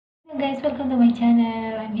guys, welcome to my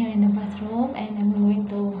channel. I'm here in the bathroom and I'm going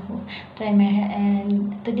to try my hair,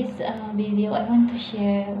 and to this video I want to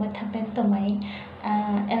share what happened to my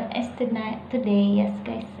LS today. Yes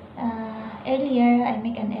guys, earlier I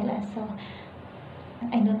make an LS, so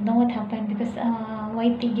I don't know what happened because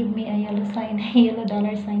YT give me a yellow sign, yellow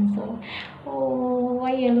dollar sign. So, oh,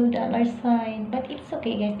 why yellow dollar sign? But it's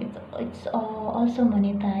okay, guys. It's also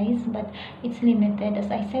monetized, but it's limited. As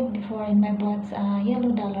I said before in my blogs, yellow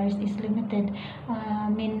dollars is limited.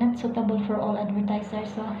 Mean not suitable for all advertisers.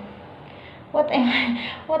 So what I'm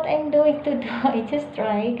what I'm doing to do, I just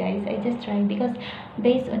try, guys. I just try because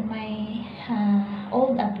based on my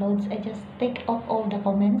old uploads, I just take off all the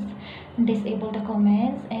comments, disable the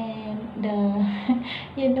comments, and the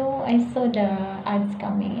I saw the ads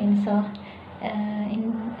coming in. So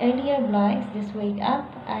in earlier vlogs, just wake up,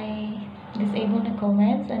 I disable the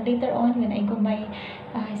comments, and later on when I go my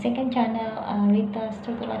second channel, Rita's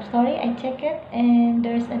Turtle Life Story, I check it and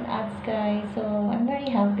there's an ads, guys. So I'm very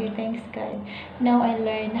happy. Thanks, guys. Now I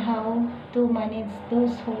learn how to manage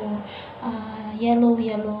those who yellow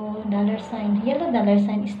dollar sign. Yellow dollar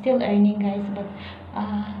sign is still earning, guys, but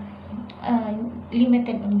uh,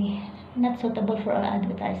 limited only, not suitable for all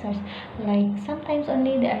advertisers. Like sometimes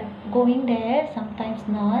only they are going there, sometimes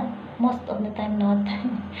not, most of the time not.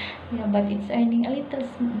 Yeah, but it's earning a little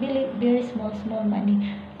very, very small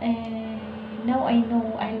money. And now I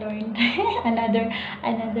know, I learned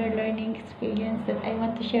another learning experience that I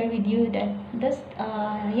want to share with you, that this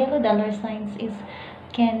yellow dollar signs is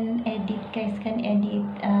can edit, guys, can edit.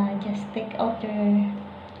 Just take out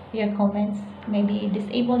your comments, maybe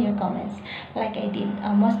disable your comments like I did.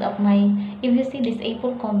 Most of my, if you see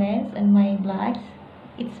disable comments in my blogs,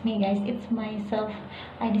 it's me, guys, it's myself.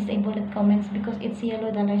 I disabled the comments because it's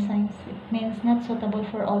yellow dollar signs. It means not suitable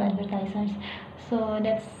for all advertisers. So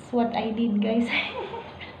that's what I did, guys.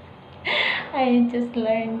 I just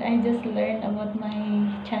learned about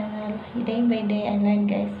my channel day by day. I learned,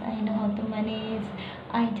 guys. I know how to manage.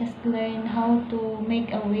 I just learned how to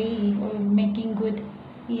make a way or making good.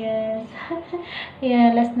 Yes.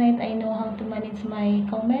 Yeah, last night I know how to manage my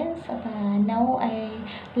comments. Now I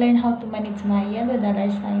learn how to manage my yellow dollar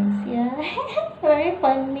signs. Yeah. Very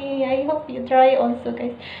funny. I hope you try also,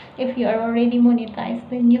 guys. If you are already monetized,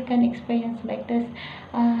 then you can experience like this.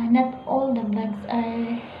 Not all the blogs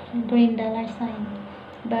are green dollar sign,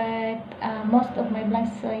 but most of my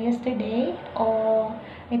blogs yesterday, or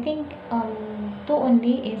I think two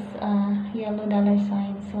only is yellow dollar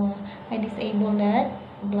sign. So I disable that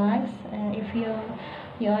blogs. If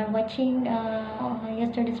you are watching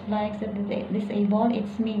yesterday's blogs that disabled,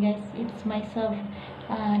 it's me, guys, it's myself.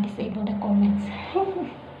 Disable the comments.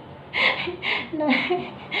 No.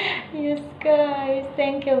 Yes, guys,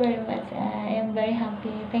 thank you very much. I am very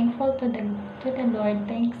happy, thankful to the Lord.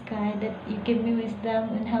 Thanks, God, that you give me wisdom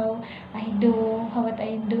on how I do, how what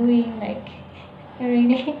I'm doing. Like,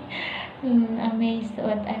 really amazed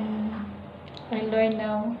what I learn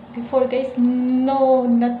now. Before, guys, no,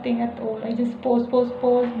 nothing at all. I just post, blah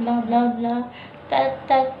blah blah, tag,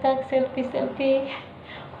 selfie,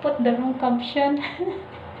 put the wrong caption.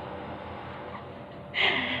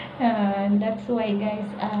 That's why, guys,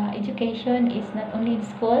 education is not only in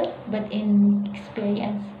school but in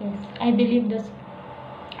experience. Yes, I believe those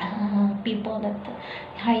people that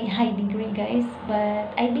high degree, guys,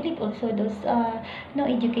 but I believe also those no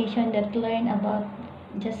education that learn about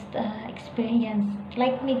just experience,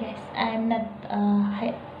 like me, guys. I'm not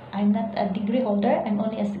a degree holder. I'm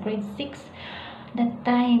only a grade 6. That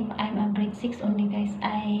time I'm a grade 6 only, guys.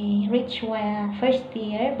 I reached first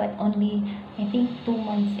year, but only I think 2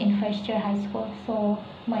 months in first year high school. So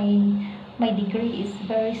my degree is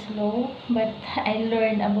very slow, but I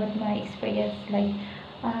learned about my experience, like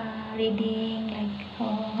reading, like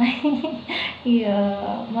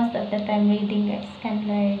yeah, most of the time reading, guys, can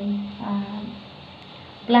learn.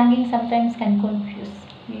 Blogging sometimes can confuse.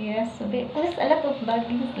 Yes, so there's a lot of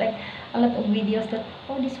bloggings, like a lot of videos that,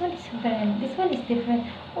 oh, this one is different, this one is different.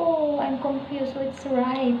 Oh, I'm confused. So it's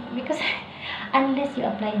right because unless you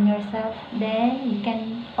apply in yourself, then you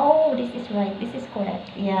can. Oh, this is right. This is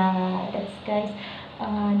correct. Yeah, that's, guys.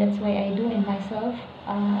 That's why I do in myself.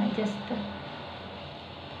 Just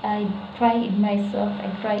I try it myself.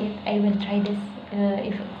 I try it. I will try this.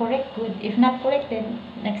 If correct, good. If not correct, then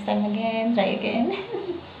next time again. Try again.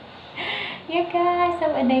 Yeah, guys,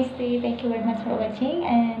 have a nice day. Thank you very much for watching.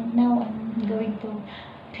 And now I'm going to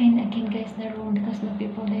clean again, guys, the room because no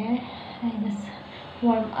people there. I just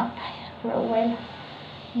warm up for a while.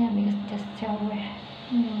 Yeah, because just shower.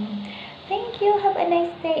 Thank you. Have a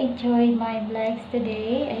nice day. Enjoy my vlogs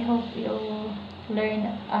today. I hope you learn,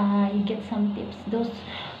 you get some tips. Those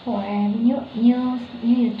for new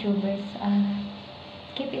YouTubers.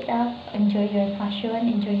 Keep it up. Enjoy your fashion.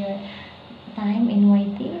 Enjoy your time in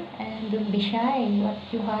YT, and don't be shy. What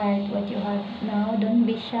you have now. Don't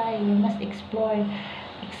be shy. You must explore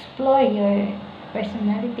your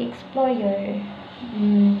personality. Explore your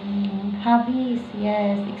hobbies.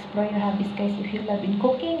 Yes, explore your hobbies, guys. If you love in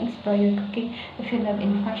cooking, explore your cooking. If you love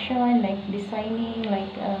in fashion, like designing,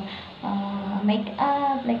 like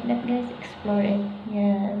makeup, like that, guys, explore it.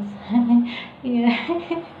 Yes. Yeah.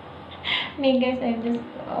 Me, guys, I'm just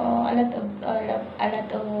a lot of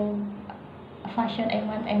fashion. I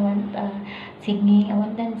want singing. I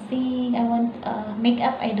want dancing. I want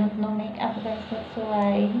makeup. I don't know makeup, guys. That's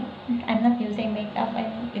why I'm not using makeup.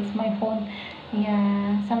 It's my phone.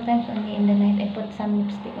 Yeah. Sometimes only in the night I put some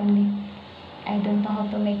lipstick only. I don't know how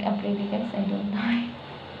to make up really, guys. I don't know.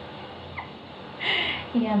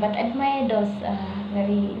 Yeah, but I admire those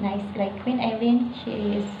very nice, like Queen Eileen. She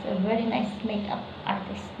is a very nice makeup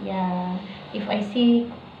artist. Yeah, if I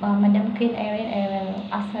see Madam Queen Eileen, I will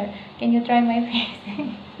ask her, "Can you try my face?"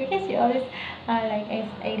 Because she always like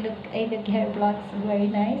I look her blogs very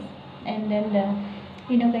nice, and then the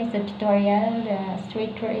guys, the tutorial, the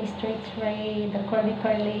straight tray, the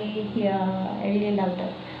curly. Yeah, I really love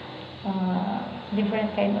that.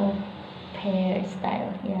 Different kind of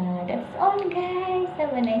hairstyle. Yeah, that's all, guys.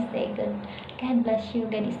 Have a nice day. Good. God bless you.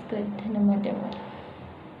 God is good no matter what.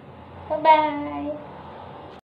 Bye bye.